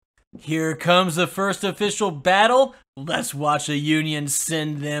Here comes the first official battle. Let's watch the Union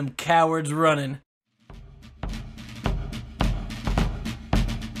send them cowards running.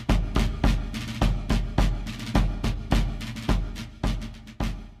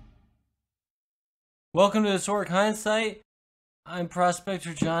 Welcome to Historic Hindsight. I'm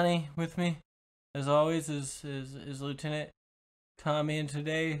Prospector Johnny. With me, as always, is Lieutenant Tommy, and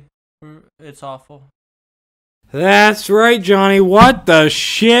today it's awful. That's right, Johnny. What the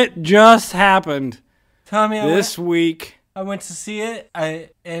shit just happened? Tommy, this week. I went to see it.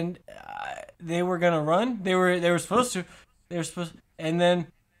 They were gonna run. They were supposed to. And then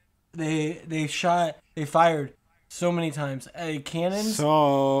they fired so many times. Cannons.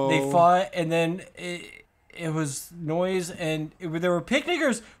 So they fought, and then it was noise, and there were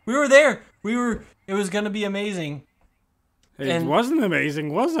picnickers. We were there. It was gonna be amazing. It wasn't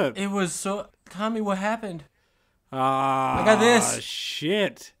amazing, was it? It was so. Tommy, what happened? I got this.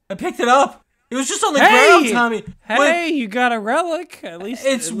 Shit. I picked it up. It was just on the ground, Tommy. Hey, you got a relic. At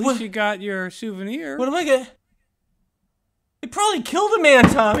least you got your souvenir. What am I gonna? It probably killed a man,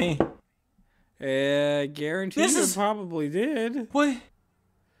 Tommy. Guaranteed it probably did.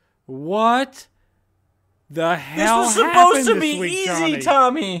 What the hell This was supposed to be week, easy, Johnny?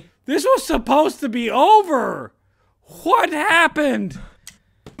 Tommy. This was supposed to be over. What happened?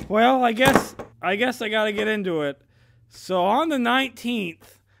 Well, I guess I gotta get into it. So on the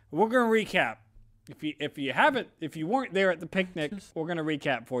 19th, we're gonna recap. If you weren't there at the picnic, we're gonna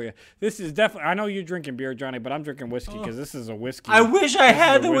recap for you. This is definitely. I know you're drinking beer, Johnny, but I'm drinking whiskey because this is a whiskey. I wish I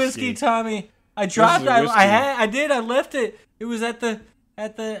had the whiskey, Tommy. I dropped it. I did. I left it. It was at the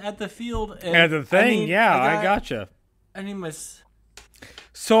field. At the thing, I gotcha. I need my.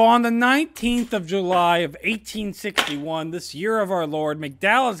 So on the 19th of July of 1861, this year of our Lord,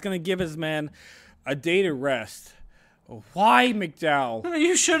 McDowell is going to give his men a day to rest. Why, McDowell? No,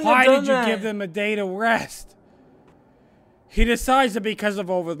 you shouldn't Why have done did you that. give them a day to rest? He decides that because of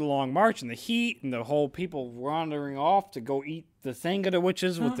over the long march and the heat and the whole people wandering off to go eat the thing of the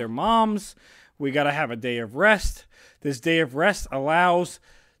witches with their moms, we got to have a day of rest. This day of rest allows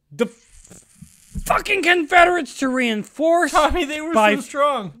the fucking Confederates to reinforce. Tommy, they were so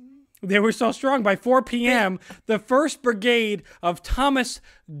strong. They were so strong. By 4 p.m., the 1st Brigade of Thomas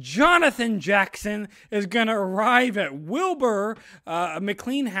Jonathan Jackson is going to arrive at Wilbur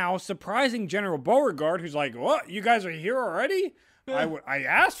McLean House, surprising General Beauregard, who's like, what? You guys are here already? I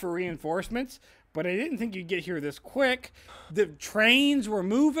asked for reinforcements, but I didn't think you'd get here this quick. The trains were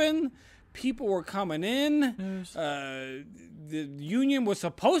moving. People were coming in. The Union was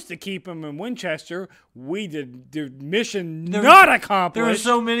supposed to keep him in Winchester. We did. The mission not accomplished. There were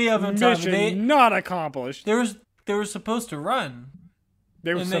so many of them. Mission not accomplished. They were supposed to run.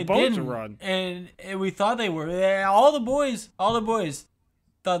 They were supposed to run, and we thought they were. All the boys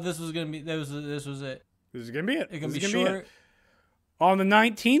thought this was gonna be. This was it. This is gonna be it. It can be short. On the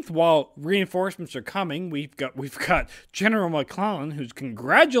 19th, while reinforcements are coming, we've got General McClellan, who's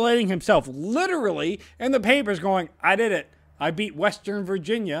congratulating himself literally in the papers, going, "I did it. I beat Western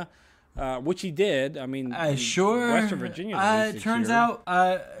Virginia," which he did. I mean, Western Virginia. It turns out,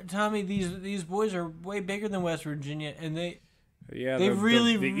 Tommy, these boys are way bigger than West Virginia, and they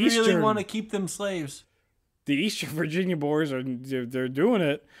really want to keep them slaves. The Eastern Virginia boys they're doing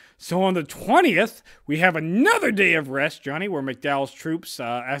it. So on the 20th, we have another day of rest, Johnny, where McDowell's troops,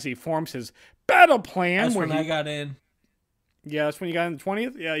 as he forms his battle plan. That's when I got in. Yeah, that's when you got in the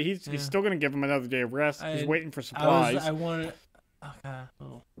 20th? Yeah, he's still going to give him another day of rest. He's waiting for supplies. Sorry.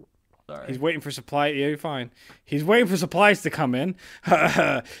 He's waiting for supplies. Yeah, you're fine. He's waiting for supplies to come in.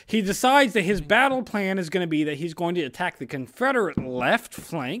 He decides that his battle plan is going to be that he's going to attack the Confederate left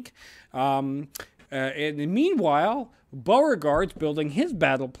flank. And meanwhile, Beauregard's building his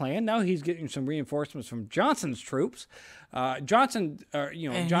battle plan. Now he's getting some reinforcements from Johnson's troops. Johnson comes in.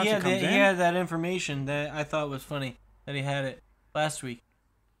 He had that information that I thought was funny that he had it last week.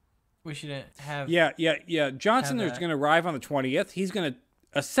 We should have. Yeah. Johnson is going to arrive on the 20th. He's going to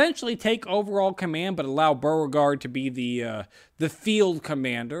essentially take overall command, but allow Beauregard to be the field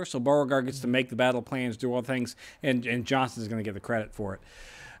commander. So Beauregard gets to make the battle plans, do all things, and Johnson's going to get the credit for it.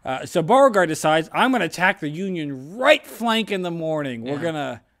 So Beauregard decides, I'm going to attack the Union right flank in the morning. We're going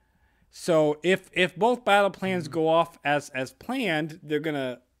to... So if both battle plans go off as planned, they're going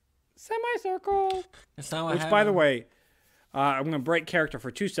to semicircle. That's not what happened. By the way, I'm going to break character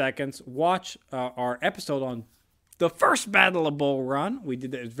for 2 seconds. Watch our episode on the first Battle of Bull Run. We did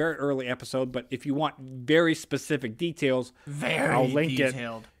that. It was a very early episode, but if you want very specific details, I'll link it.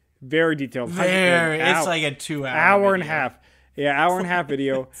 Very detailed. It's like a 2 hour hour and a half. Yeah, hour and a half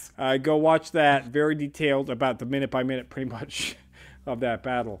video. Go watch that. Very detailed about the minute by minute, pretty much of that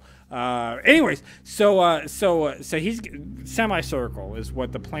battle. Anyways, so he's semicircle is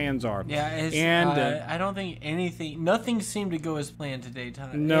what the plans are. Yeah, and I don't think nothing seemed to go as planned today,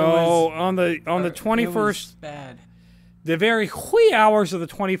 Tom. No, on the 21st, bad. The very wee hours of the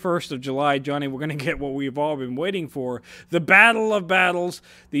 21st of July, Johnny, we're going to get what we've all been waiting for. The battle of battles.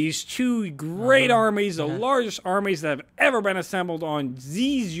 These two great armies, the largest armies that have ever been assembled on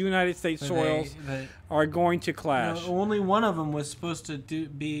these United States soils, are going to clash. Only one of them was supposed to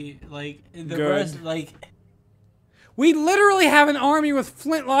be, like, the good. rest, like... We literally have an army with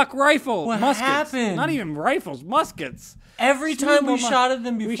flintlock rifles. What muskets. happened? Not even rifles, muskets. Every time we shot at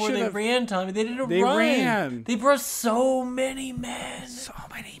them before they ran, Tommy, they didn't they run. Ran. They brought so many men. So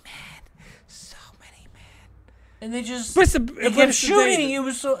many men. And they just they kept shooting. It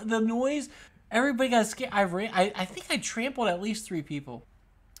was so the noise. Everybody got scared. I think I trampled at least 3 people.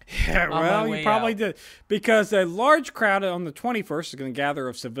 Yeah, well, you probably did. Because a large crowd on the 21st is going to gather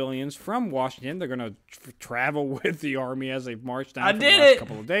of civilians from Washington. They're going to travel with the army as they've marched down for the last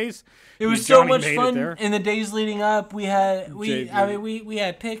couple of days. It was so much fun in the days leading up. We had we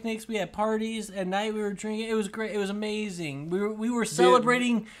had picnics, we had parties, at night we were drinking. It was great. It was amazing. We were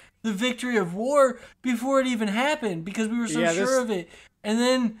celebrating the victory of war before it even happened because we were so sure of it. And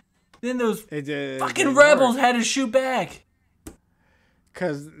then those fucking rebels had to shoot back.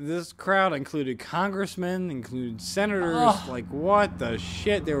 Because this crowd included congressmen, included senators, like what the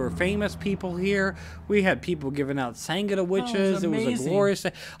shit? There were famous people here. We had people giving out Sangha witches. It was a glorious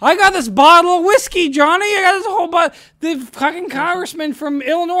thing. I got this bottle of whiskey, Johnny. I got this whole bottle. The fucking congressman from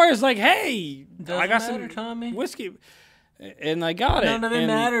Illinois is like, hey, I got some whiskey. And I got it. None of it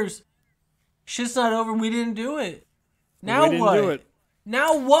matters. Shit's not over. We didn't do it. Now what? We didn't do it.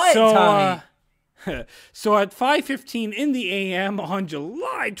 Now what, Tommy? So at 5:15 in the a.m. on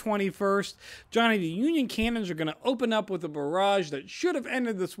July 21st, Johnny, the Union cannons are going to open up with a barrage that should have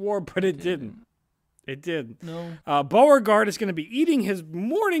ended this war, but it didn't. It did. No. Beauregard is going to be eating his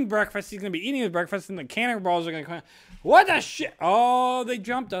morning breakfast. He's going to be eating his breakfast, and the cannonballs are going to come. What the shit? Oh, they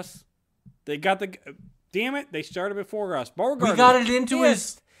jumped us. They got the... Damn it, they started before us. Beauregard... We got it into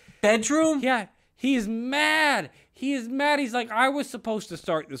his bedroom? Yeah, he's mad. He is mad. He's like, I was supposed to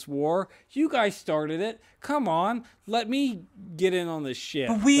start this war. You guys started it. Come on. Let me get in on this shit.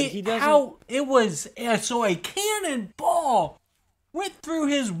 But it was... So a cannonball went through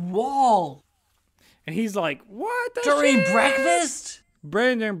his wall. And he's like, what the During shit? breakfast?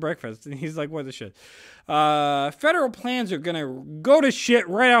 During breakfast. And he's like, what the shit? Federal plans are going to go to shit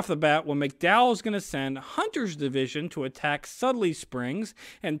right off the bat when McDowell's going to send Hunter's division to attack Sudley Springs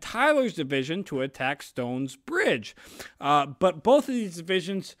and Tyler's division to attack Stone's Bridge. But both of these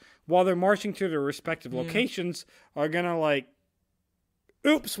divisions, while they're marching to their respective locations, are going to like,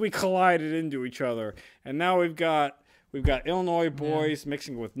 oops, we collided into each other. And now we've got Illinois boys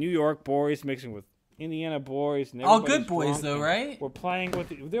mixing with New York boys, mixing with Indiana boys. And all good boys, though, right? We're playing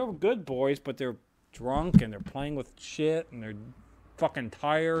with... They're good boys, but they're drunk and they're playing with shit and they're fucking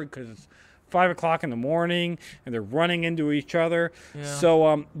tired because it's 5 o'clock in the morning and they're running into each other. Yeah.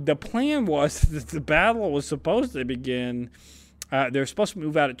 So the plan was that the battle was supposed to begin. They're supposed to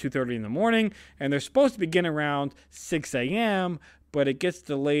move out at 2:30 in the morning and they're supposed to begin around 6 a.m., but it gets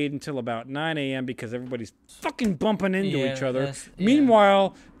delayed until about 9 a.m. because everybody's fucking bumping into each other.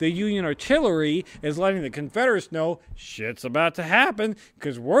 Meanwhile, the Union artillery is letting the Confederates know shit's about to happen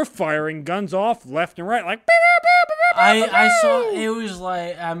because we're firing guns off left and right. Like, I saw, it was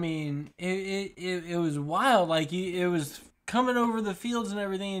like, I mean, it was wild. Like, it was coming over the fields and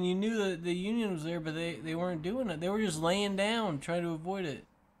everything, and you knew that the Union was there, but they weren't doing it. They were just laying down, trying to avoid it.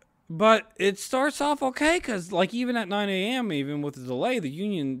 But it starts off okay because, like, even at 9 a.m., even with the delay, the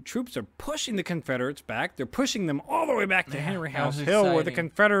Union troops are pushing the Confederates back. They're pushing them all the way back to Henry House Hill, where the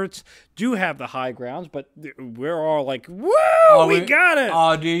Confederates do have the high grounds, but we're all like, woo, we got it.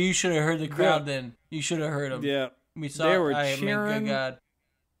 Oh, dude, you should have heard the crowd then. You should have heard them. Yeah. We saw they were cheering. I mean, good God.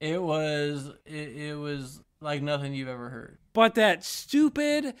 It was like nothing you've ever heard. But that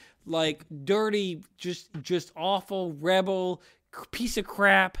stupid, like, dirty, just awful rebel piece of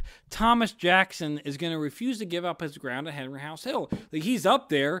crap Thomas Jackson is going to refuse to give up his ground at Henry House Hill. Like, he's up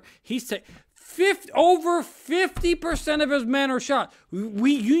there. He's over 50% of his men are shot.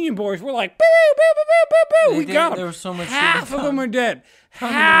 We Union boys were like, boo, boo, boo, boo, boo, boo. We got them. There was so much half of them are dead.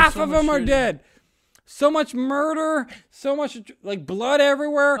 Half of them are dead. So much murder, so much like blood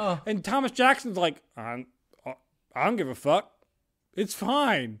everywhere. Oh. And Thomas Jackson's like, I don't give a fuck. It's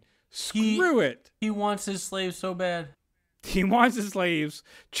fine. Screw it. He wants his slaves so bad. He wants his slaves,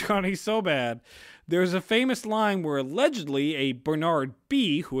 Johnny, so bad. There's a famous line where allegedly a Bernard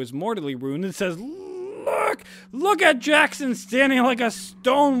B., who is mortally wounded, says, Look at Jackson standing like a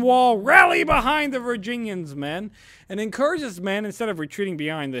stone wall. Rally behind the Virginians, men. And encourage his men, instead of retreating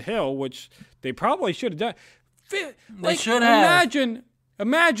behind the hill, which they probably should have done. They should have.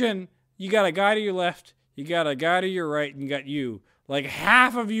 Imagine you got a guy to your left, you got a guy to your right, and you got you. Like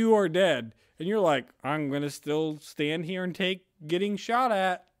half of you are dead. And you're like, I'm going to still stand here and take getting shot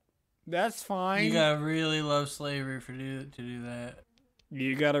at. That's fine. You gotta really love slavery to do that.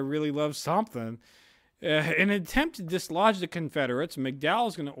 You gotta really love something. In an attempt to dislodge the Confederates, McDowell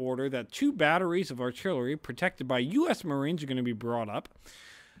is going to order that 2 batteries of artillery protected by U.S. Marines are going to be brought up.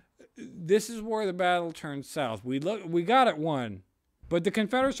 This is where the battle turns south. We got it won, but the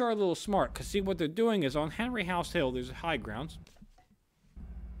Confederates are a little smart, because see what they're doing is on Henry House Hill. There's high grounds.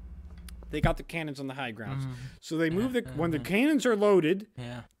 They got the cannons on the high grounds. So they move when the cannons are loaded,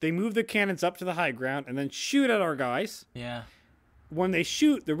 they move the cannons up to the high ground and then shoot at our guys. Yeah. When they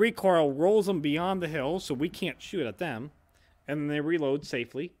shoot, the recoil rolls them beyond the hill, so we can't shoot at them. And then they reload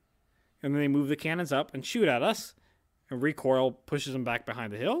safely. And then they move the cannons up and shoot at us. And recoil pushes them back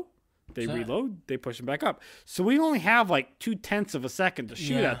behind the hill. They reload, they push them back up. So we only have like 0.2 of a second to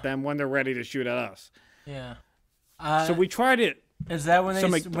shoot at them when they're ready to shoot at us. Yeah. So we tried it. Is that when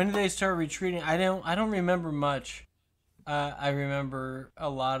when did they start retreating? I don't remember much. I remember a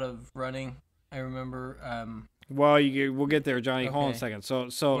lot of running. I remember. Well, we'll get there, Johnny. Okay. Hold on a second. So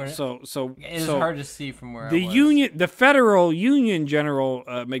it's hard to see from where the federal Union General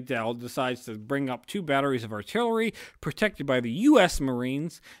McDowell decides to bring up 2 batteries of artillery protected by the U.S.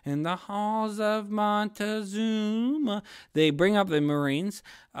 Marines in the halls of Montezuma. They bring up the Marines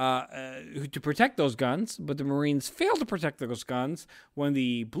to protect those guns, but the Marines fail to protect those guns when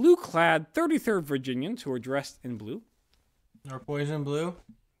the blue-clad 33rd Virginians, who are dressed in blue, or poison blue,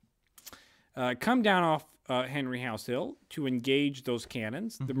 come down off Henry House Hill to engage those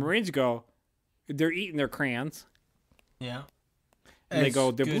cannons. The Marines go, they're eating their crayons. Yeah. And they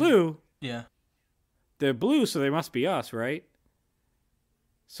go, they're blue. Yeah. They're blue, so they must be us, right?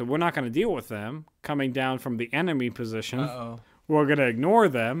 So we're not going to deal with them coming down from the enemy position. Uh-oh. We're going to ignore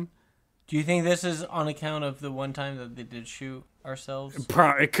them. Do you think this is on account of the one time that they did shoot ourselves?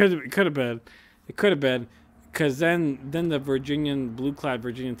 It could have been. It could have been. Because then the blue-clad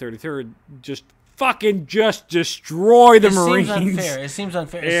Virginian 33rd just destroy the Marines. It seems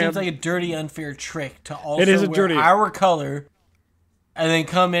unfair. It seems like a dirty, unfair trick to also wear our color and then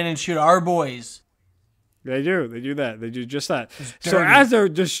come in and shoot our boys. They do that. They do just that. So as they're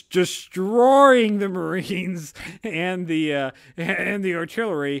just destroying the Marines and the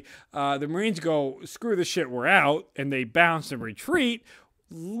artillery, the Marines go, screw this shit, we're out, and they bounce and retreat,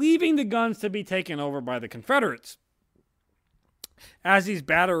 leaving the guns to be taken over by the Confederates. As these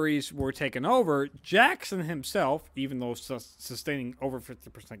batteries were taken over, Jackson himself, even though sustaining over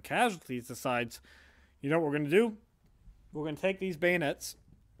 50% casualties, decides, you know what we're going to do? We're going to take these bayonets,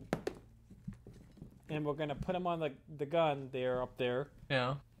 and we're going to put them on the gun there up there.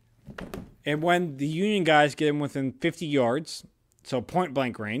 Yeah. And when the Union guys get them within 50 yards, so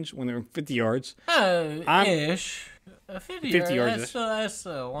point-blank range, when they're in 50 yards. Ish. 50 yards. That's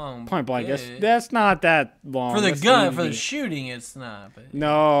a long. Point blank. That's not that long. For the gun, for the shooting, it's not. But,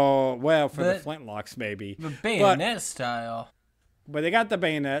 no, well, for the flintlocks, maybe. The bayonet style. But they got the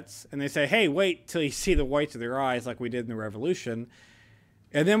bayonets, and they say, hey, wait till you see the whites of their eyes like we did in the Revolution.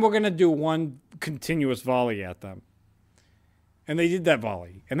 And then we're going to do one continuous volley at them. And they did that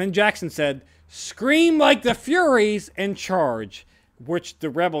volley. And then Jackson said, scream like the Furies and charge. Which the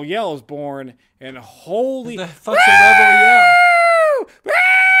rebel yell is born, and holy... The fuck's a rebel yell?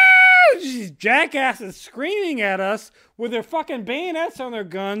 These jackasses screaming at us with their fucking bayonets on their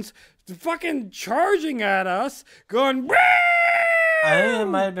guns, fucking charging at us, going... Woo! I think it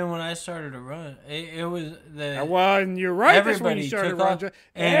might have been when I started to run. It was the... Well, and you're right, that's when you started to run.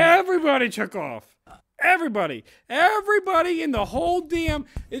 Everybody took off. Everybody in the whole damn,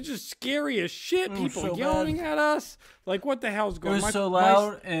 it's just scary as shit. People so yelling at us, like what the hell's going on? It was so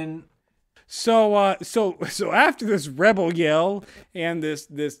loud and. So after this rebel yell and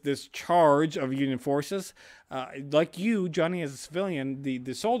this charge of Union forces, like you, Johnny, as a civilian,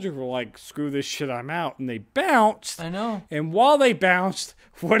 the soldiers were like, "Screw this shit, I'm out," and they bounced. I know. And while they bounced,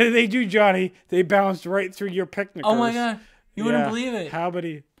 what did they do, Johnny? They bounced right through your picnickers. Oh my god, you wouldn't believe it. How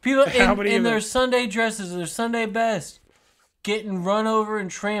many? People in their Sunday dresses, their Sunday best, getting run over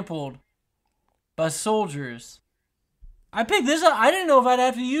and trampled by soldiers. I picked this up. I didn't know if I'd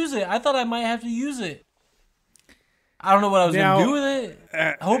have to use it. I thought I might have to use it. I don't know what I was going to do with it.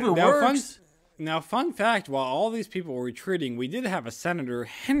 I hope it works. Now, fun fact, while all these people were retreating, we did have a Senator,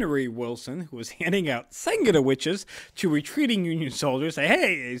 Henry Wilson, who was handing out sandwiches to retreating Union soldiers. Say,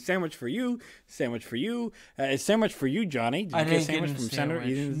 hey, a sandwich for you, sandwich for you, a sandwich for you, Johnny. Did I you get a didn't get sandwich a from sandwich.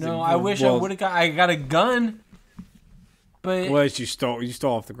 Senator? No, I wish I would have got. I got a gun, but Well, you stole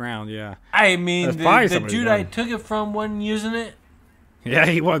off the ground, yeah. I mean, That's probably the somebody's dude gun. I took it from wasn't using it. Yeah,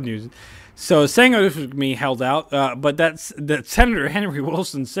 he wasn't using. So sandwich was me held out, but that Senator Henry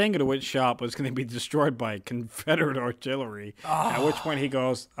Wilson's sandwich shop was going to be destroyed by Confederate artillery. At which point he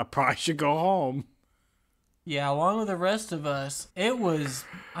goes, "I probably should go home." Yeah, along with the rest of us, it was.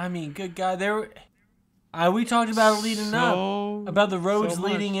 I mean, good God, there. We talked about it leading up, about the roads so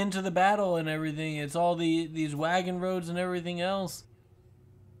much. leading into the battle and everything. It's all these wagon roads and everything else.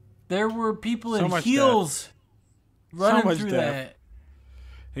 There were people So in much heels running much through death. that.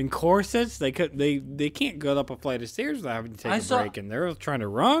 In corsets, they can't go up a flight of stairs without having to take a break, and they're trying to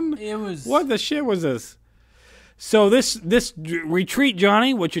run. It was What the shit was this? So this retreat,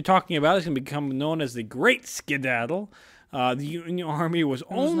 Johnny, what you're talking about, is going to become known as the Great Skedaddle. The Union Army was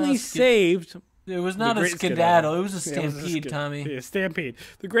only saved. It was not a Great skedaddle. It was a Yeah, it was stampede, Tommy. Yeah, stampede.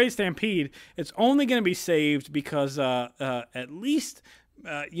 The Great Stampede. It's only going to be saved because at least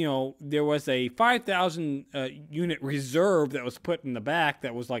there was a 5,000 unit reserve that was put in the back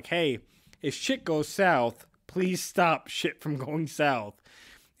that was like, hey, if shit goes south, please stop shit from going south.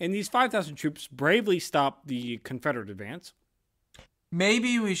 And these 5,000 troops bravely stopped the Confederate advance.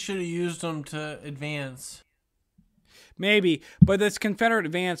 Maybe we should have used them to advance. Maybe, but this Confederate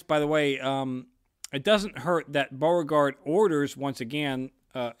advance, by the way, it doesn't hurt that Beauregard orders, once again,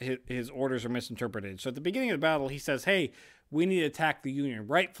 his orders are misinterpreted. So at the beginning of the battle, he says, hey, we need to attack the Union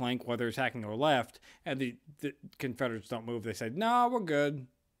right flank while they're attacking our left. And the Confederates don't move. They said, no, we're good.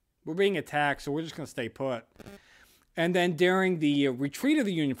 We're being attacked, so we're just going to stay put. And then during the retreat of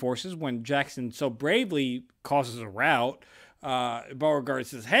the Union forces, when Jackson so bravely causes a rout, Beauregard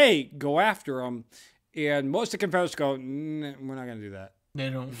says, hey, go after them. And most of the Confederates go, we're not going to do that. They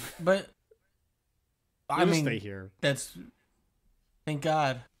don't. But I mean, stay here. That's thank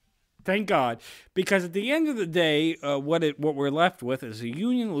God. Thank God, because at the end of the day, what we're left with is the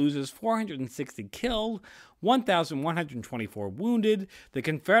Union loses 460 killed, 1,124 wounded. The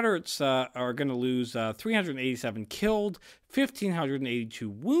Confederates are going to lose 387 killed, 1,582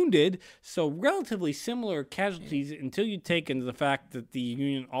 wounded. So relatively similar casualties until you take into the fact that the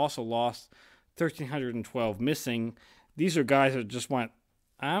Union also lost 1,312 missing. These are guys that just went,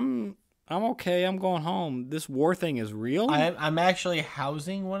 I'm okay. I'm going home. This war thing is real. I'm actually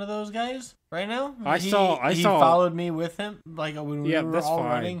housing one of those guys right now. He saw. followed me with him, like when we were all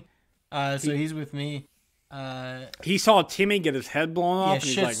fine. running. So he's with me. He saw Timmy get his head blown off, and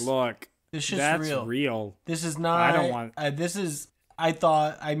he's like, "Look, this shit's that's real. real. This is not. I don't want. This is. I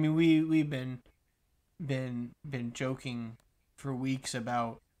thought. I mean, we've been joking for weeks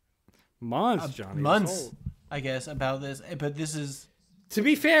about months, Johnny. Months, I guess, about this. But this is. To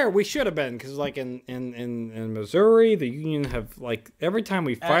be fair, we should have been, because like in Missouri, the Union have, like, every time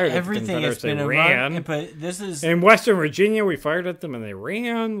we fired at the Confederates, they ran. But this is in Western Virginia, we fired at them and they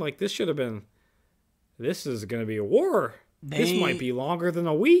ran. Like, this should have been. This is going to be a war. This might be longer than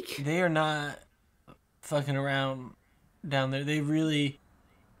a week. They are not fucking around down there. They really,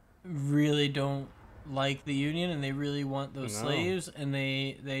 really don't like the Union, and they really want those slaves. And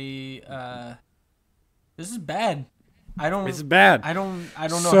they this is bad. It's bad. I don't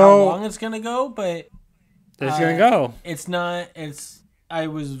know how long it's gonna go, but it's gonna go. It's not. It's. I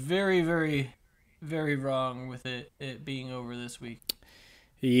was very, very, very wrong with it being over this week.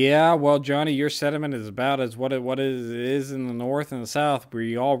 Yeah, well, Johnny, your sentiment is about as what it is in the North and the South, where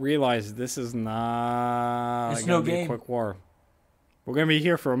you all realize this is not gonna be a quick war. We're gonna be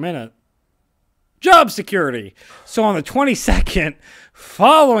here for a minute. Job security. So on the 22nd,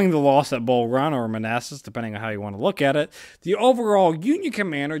 following the loss at Bull Run or Manassas, depending on how you want to look at it, the overall Union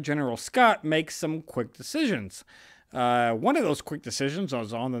commander, General Scott, makes some quick decisions. One of those quick decisions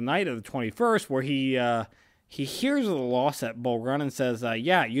was on the night of the 21st, where he hears of the loss at Bull Run and says,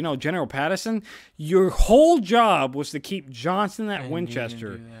 General Patterson, your whole job was to keep Johnson at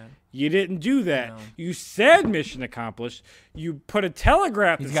Winchester. You didn't do that. No. You said mission accomplished. You put a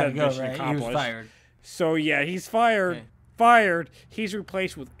telegraph that said mission accomplished. He was fired. So, yeah, he's fired. Okay. Fired. He's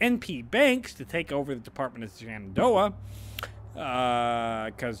replaced with N.P. Banks to take over the Department of Shenandoah.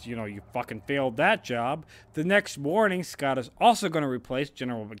 Because, you fucking failed that job. The next morning, Scott is also going to replace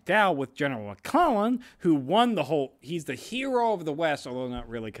General McDowell with General McClellan, who won the whole... He's the hero of the West, although not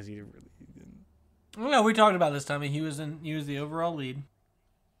really, because he didn't... Well, we talked about this, Tommy. He was the overall lead.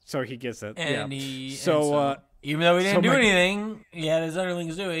 So he gets it. And yeah. Even though he didn't So do anything, he had his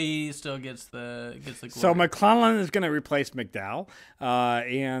underlings do it. He still gets the glory. So McClellan is going to replace McDowell,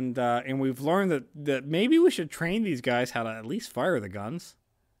 and we've learned that maybe we should train these guys how to at least fire the guns.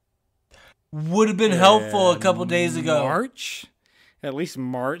 Would have been helpful a couple days ago. At least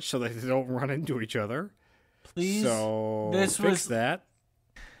March, so that they don't run into each other. Please. So fix that.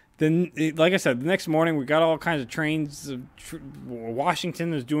 Then, like I said, the next morning we got all kinds of trains.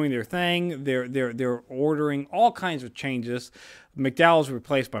 Washington is doing their thing. They're ordering all kinds of changes. McDowell's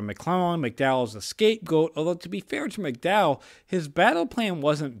replaced by McClellan. McDowell's the scapegoat. Although, to be fair to McDowell, his battle plan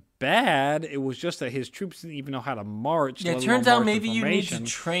wasn't bad. It was just that his troops didn't even know how to march. Yeah, it turns out maybe you need to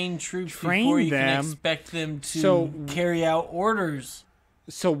train troops before you can expect them to carry out orders.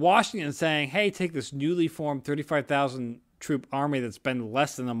 So Washington's saying, hey, take this newly formed 35,000 troop army that's been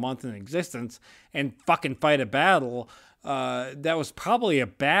less than a month in existence and fucking fight a battle. That was probably a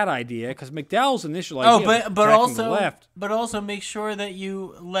bad idea because McDowell's initial idea but also make sure that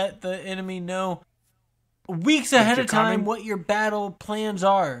you let the enemy know weeks ahead of time what your battle plans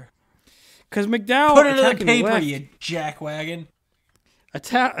are. Because McDowell put it in the paper, you jackwagon.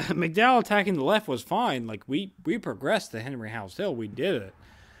 McDowell attacking the left was fine. Like we progressed to Henry House Hill, we did it.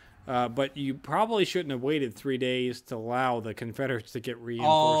 But you probably shouldn't have waited 3 days to allow the Confederates to get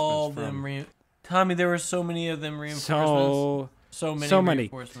reinforcements. Tommy, there were so many of them reinforcements. So many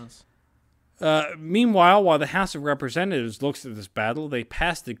reinforcements. Meanwhile, while the House of Representatives looks at this battle, they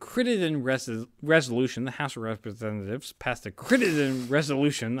passed the Crittenden resolution. The House of Representatives passed the Crittenden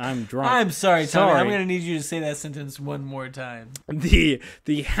resolution. I'm drunk. I'm sorry, Tommy. I'm going to need you to say that sentence one more time. The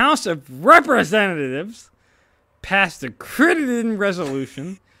House of Representatives passed the Crittenden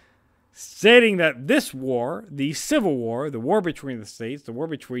resolution, stating that this war, the Civil War, the war between the states, the war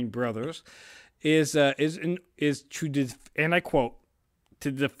between brothers, is to, and I quote,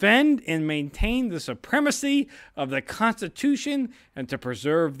 to defend and maintain the supremacy of the Constitution and to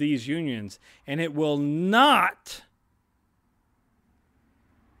preserve these unions. And it will not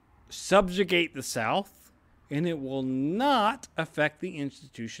subjugate the South, and it will not affect the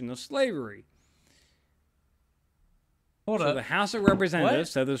institution of slavery. So the House of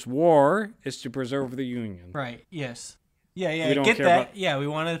Representatives said this war is to preserve the Union. Right, yes. Yeah, get that. We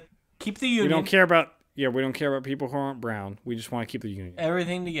want to keep the Union. We don't care about people who aren't brown. We just want to keep the Union.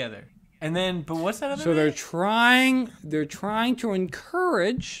 Everything together. And then, but what's that other So they're trying to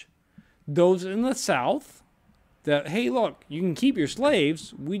encourage those in the South that, hey, look, you can keep your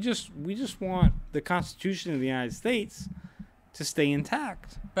slaves. We just want the Constitution of the United States to stay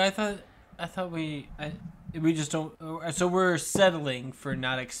intact. But I thought we just don't. So we're settling for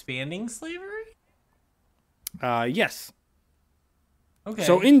not expanding slavery? Yes. Okay.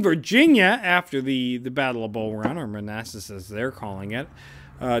 So in Virginia, after the Battle of Bull Run, or Manassas as they're calling it,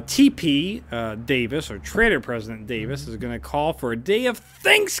 T.P. Davis, or Traitor President Davis, is going to call for a day of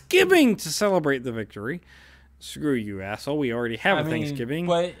Thanksgiving to celebrate the victory. Screw you, asshole. We already have a Thanksgiving.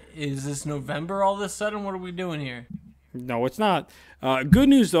 What, is this November all of a sudden? What are we doing here? No, it's not. Good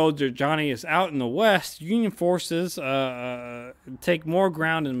news, though, Johnny, is out in the West. Union forces take more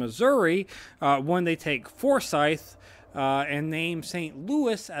ground in Missouri when they take Forsyth and name St.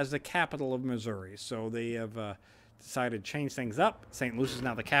 Louis as the capital of Missouri. So they have decided to change things up. St. Louis is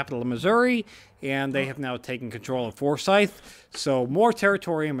now the capital of Missouri, and they have now taken control of Forsyth. So more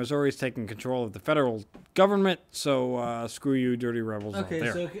territory in Missouri is taking control of the federal government. So screw you, dirty rebels out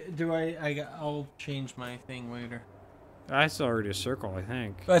there. So do I'll change my thing later. I saw already a circle, I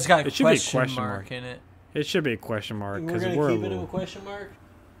think. But it's got a question mark in it. It should be a question mark. We're going to keep it a question mark?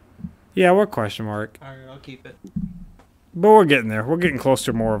 Yeah, what question mark? All right, I'll keep it. But we're getting there. We're getting close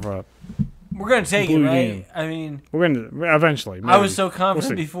to more of a... We're going to take it, right? Union. I mean... We're going to... Eventually. Maybe. I was so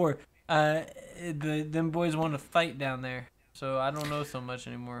confident before. Them boys want to fight down there. So I don't know so much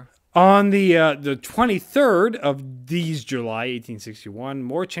anymore. On the 23rd of these July 1861,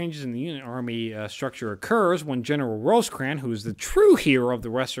 more changes in the Union Army structure occurs when General Rosecrans, who is the true hero of the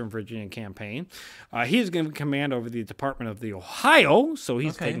Western Virginia campaign, he is going to command over the Department of the Ohio, so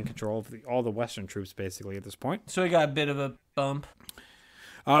he's taking control of all the Western troops basically at this point. So he got a bit of a bump.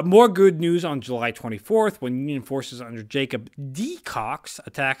 More good news on July 24th when Union forces under Jacob D. Cox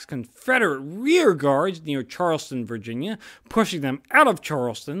attacks Confederate rear guards near Charleston, Virginia, pushing them out of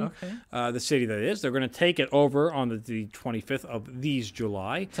Charleston, the city that is. They're going to take it over on the 25th of these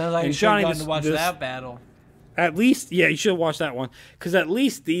July. Sounds like you should have gotten to watch that battle. At least, yeah, you should watch that one. Because at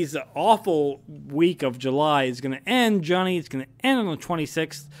least these awful week of July is going to end, Johnny. It's going to end on the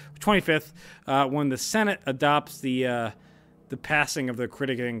 25th, when the Senate adopts the passing of the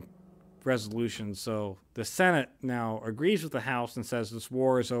Crittenden resolution. So the Senate now agrees with the House and says this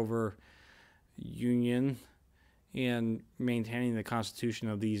war is over. Union. in maintaining the Constitution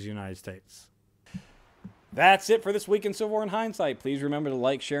of these United States. That's it for this week in Civil War in Hindsight. Please remember to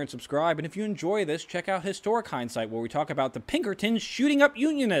like, share, and subscribe. And if you enjoy this, check out Historic Hindsight, where we talk about the Pinkertons shooting up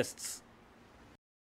Unionists.